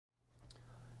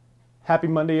Happy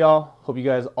Monday, y'all. Hope you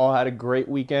guys all had a great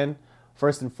weekend.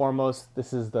 First and foremost,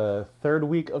 this is the third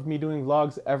week of me doing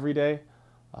vlogs every day.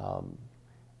 Um,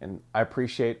 and I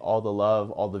appreciate all the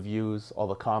love, all the views, all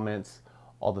the comments,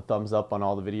 all the thumbs up on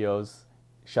all the videos.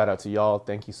 Shout out to y'all.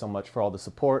 Thank you so much for all the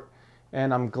support.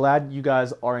 And I'm glad you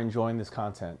guys are enjoying this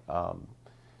content.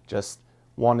 Just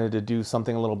wanted to do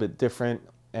something a little bit different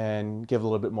and give a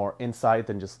little bit more insight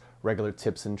than just regular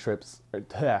tips and trips,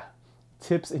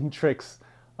 tips and tricks.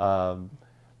 A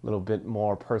little bit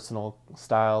more personal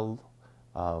style.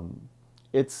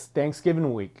 It's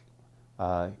Thanksgiving week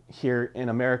here in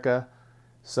America,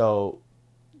 so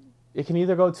it can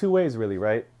either go two ways, really,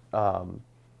 right?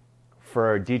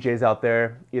 For DJs out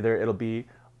there, either it'll be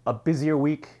a busier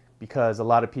week because a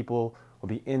lot of people will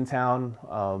be in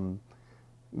town.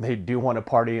 They do want to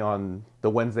party on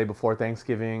the Wednesday before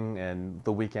Thanksgiving and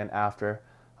the weekend after,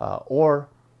 or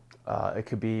it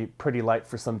could be pretty light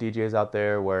for some DJs out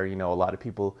there where, a lot of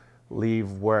people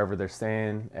leave wherever they're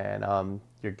staying and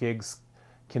your gigs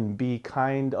can be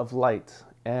kind of light.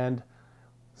 And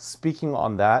speaking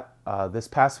on that, this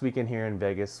past weekend here in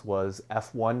Vegas was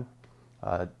F1,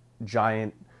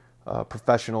 giant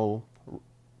professional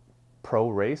pro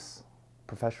race,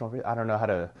 professional race. I don't know how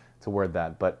to word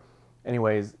that, but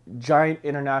anyways, giant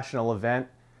international event.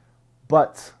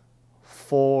 But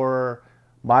for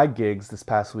my gigs this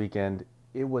past weekend,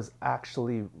 it was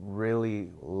actually really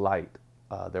light.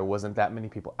 There wasn't that many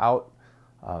people out.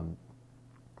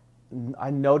 I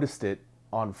noticed it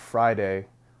on Friday,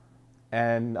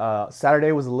 and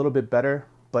Saturday was a little bit better,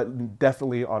 but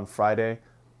definitely on Friday,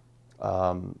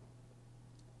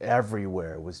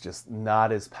 everywhere was just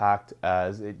not as packed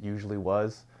as it usually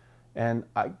was. And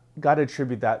I got to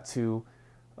attribute that to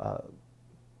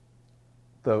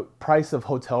the price of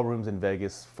hotel rooms in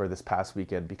Vegas for this past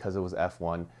weekend, because it was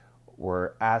F1,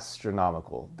 were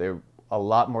astronomical. They're a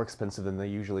lot more expensive than they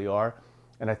usually are.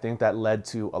 And I think that led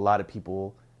to a lot of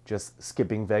people just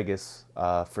skipping Vegas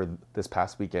for this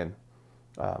past weekend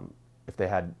if they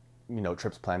had,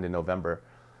 trips planned in November.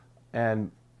 And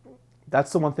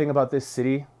that's the one thing about this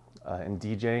city and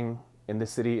DJing in this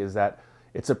city, is that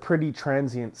it's a pretty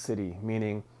transient city,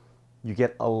 meaning you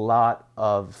get a lot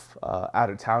of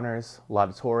out-of-towners, a lot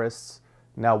of tourists.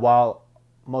 Now, while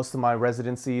most of my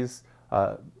residencies,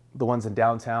 the ones in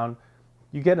downtown,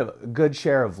 you get a good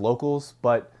share of locals,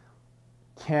 but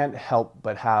can't help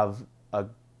but have a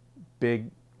big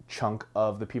chunk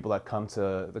of the people that come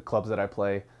to the clubs that I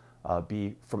play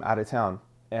be from out of town.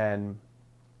 And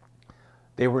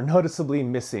they were noticeably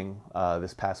missing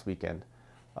this past weekend,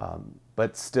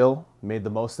 but still made the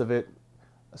most of it,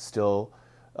 still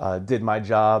did my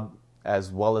job as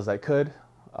well as I could.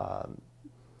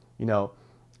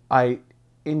 I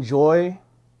enjoy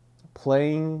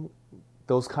playing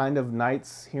those kind of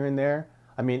nights here and there.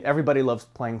 I mean, everybody loves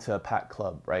playing to a packed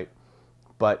club, right?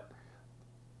 But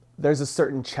there's a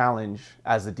certain challenge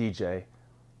as a DJ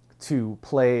to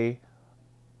play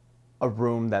a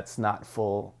room that's not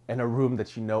full and a room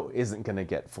that isn't going to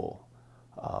get full.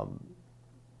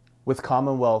 With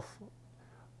Commonwealth,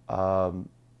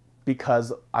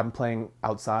 because I'm playing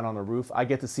outside on the roof, I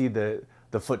get to see the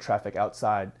foot traffic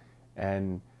outside,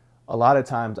 and a lot of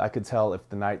times I could tell if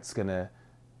the night's gonna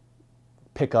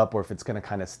pick up or if it's gonna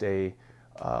kind of stay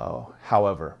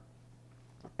however.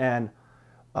 And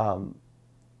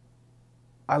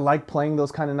I like playing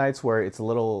those kind of nights where it's a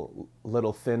little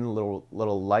thin,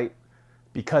 little light,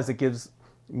 because it gives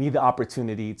me the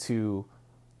opportunity to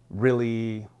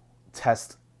really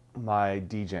test my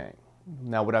DJing.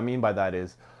 Now, what I mean by that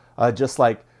is, just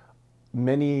like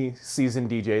many seasoned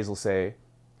DJs will say,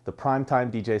 the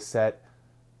primetime DJ set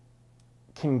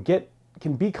can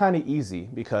be kind of easy,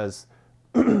 because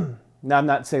now I'm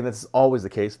not saying that's always the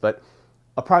case, but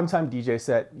a primetime DJ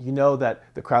set, that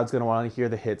the crowd's going to want to hear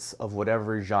the hits of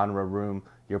whatever genre room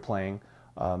you're playing,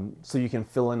 so you can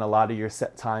fill in a lot of your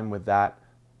set time with that.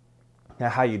 Now,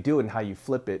 how you do it and how you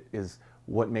flip it is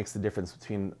what makes the difference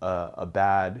between a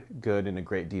bad, good, and a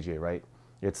great DJ, right?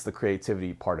 It's the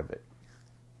creativity part of it.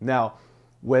 Now,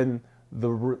 when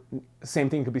same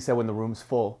thing could be said when the room's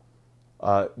full.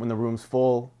 When the room's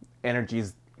full, energy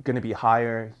is going to be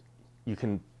higher. You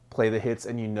can play the hits,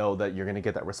 and that you're going to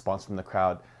get that response from the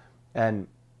crowd. And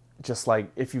just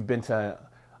like if you've been to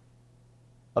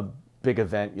a big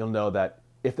event, you'll know that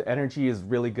if the energy is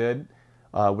really good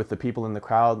with the people in the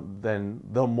crowd, then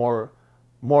they'll more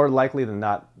likely than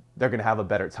not, they're going to have a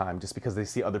better time, just because they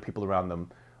see other people around them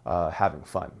having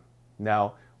fun.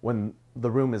 Now, when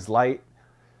the room is light,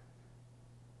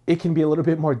 it can be a little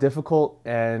bit more difficult,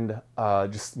 and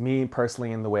just me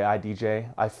personally, in the way I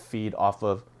DJ, I feed off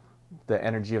of the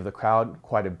energy of the crowd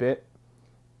quite a bit.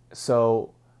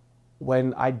 So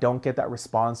when I don't get that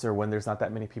response or when there's not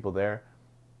that many people there,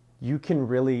 you can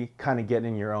really kind of get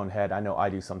in your own head. I know I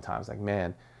do sometimes, like,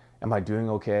 man, am I doing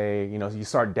okay? You know, you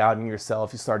start doubting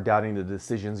yourself, you start doubting the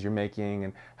decisions you're making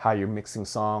and how you're mixing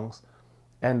songs.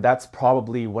 And that's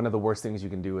probably one of the worst things you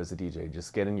can do as a DJ,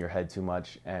 just get in your head too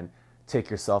much and take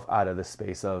yourself out of the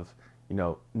space of, you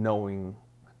know, knowing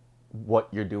what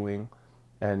you're doing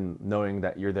and knowing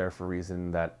that you're there for a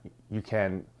reason, that you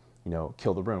can, you know,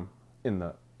 kill the room in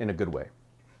a good way.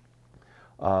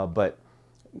 But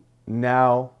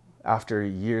now, after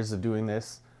years of doing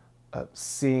this,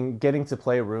 getting to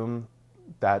play a room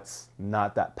that's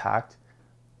not that packed,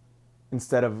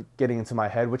 instead of getting into my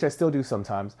head, which I still do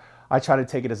sometimes, I try to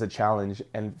take it as a challenge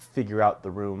and figure out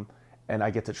the room, and I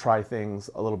get to try things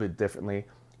a little bit differently.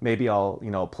 Maybe I'll,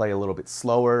 you know, play a little bit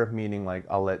slower, meaning like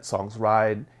I'll let songs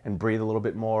ride and breathe a little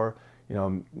bit more, you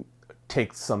know,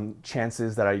 take some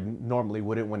chances that I normally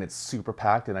wouldn't when it's super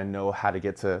packed and I know how to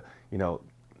get to, you know,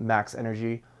 max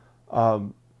energy.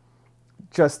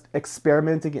 Just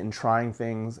experimenting and trying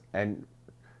things and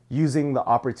using the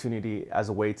opportunity as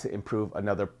a way to improve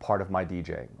another part of my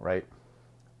DJing, right?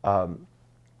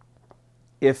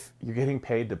 If you're getting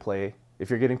paid to play,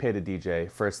 if you're getting paid to DJ,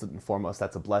 first and foremost,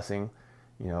 that's a blessing.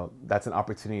 You know, that's an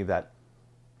opportunity that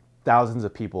thousands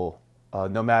of people,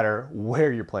 no matter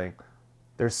where you're playing,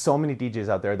 there's so many DJs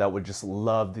out there that would just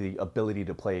love the ability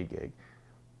to play a gig.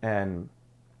 And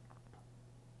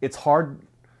it's hard,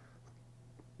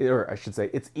 or I should say,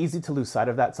 it's easy to lose sight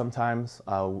of that sometimes,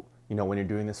 you know, when you're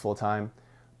doing this full time.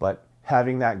 But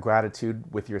having that gratitude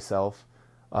with yourself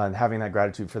and having that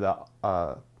gratitude for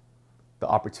the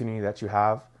opportunity that you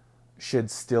have should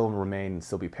still remain and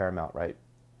still be paramount, right?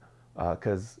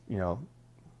 Because, you know,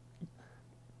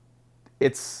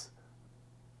 it's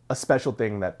a special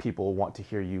thing that people want to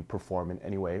hear you perform in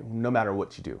any way, no matter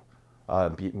what you do,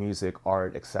 be it music,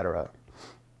 art, etc.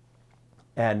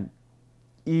 And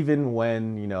even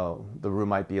when, you know, the room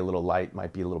might be a little light,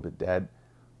 might be a little bit dead,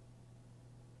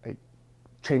 like,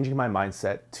 changing my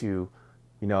mindset to,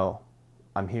 you know,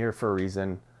 I'm here for a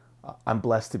reason. I'm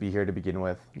blessed to be here to begin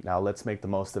with. Now let's make the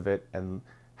most of it. And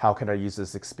how can I use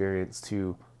this experience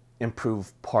to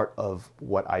improve part of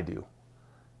what I do?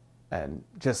 And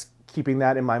just keeping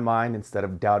that in my mind instead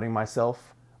of doubting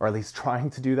myself, or at least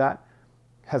trying to do that,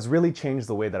 has really changed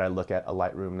the way that I look at a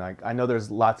light room. Like, I know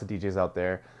there's lots of DJs out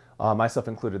there, myself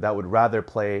included, that would rather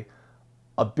play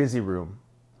a busy room.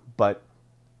 But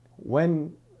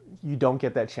when you don't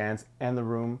get that chance and the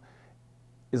room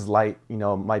is light, you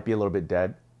know, might be a little bit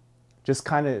dead, just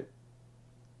kind of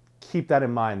keep that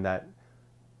in mind, that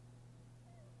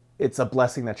it's a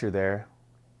blessing that you're there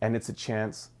and it's a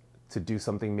chance to do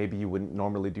something maybe you wouldn't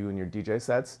normally do in your DJ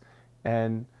sets,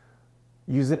 and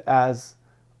use it as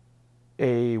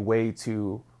a way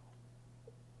to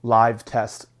live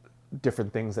test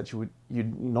different things that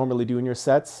you'd normally do in your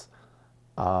sets.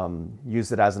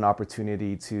 Use it as an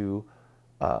opportunity to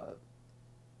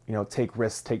you know, take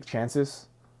risks, take chances,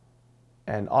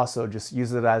 and also just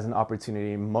use it as an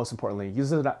opportunity, most importantly,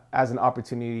 use it as an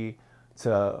opportunity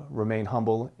to remain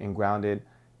humble and grounded,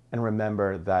 and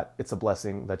remember that it's a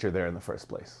blessing that you're there in the first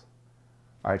place.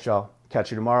 All right, y'all. Catch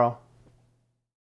you tomorrow.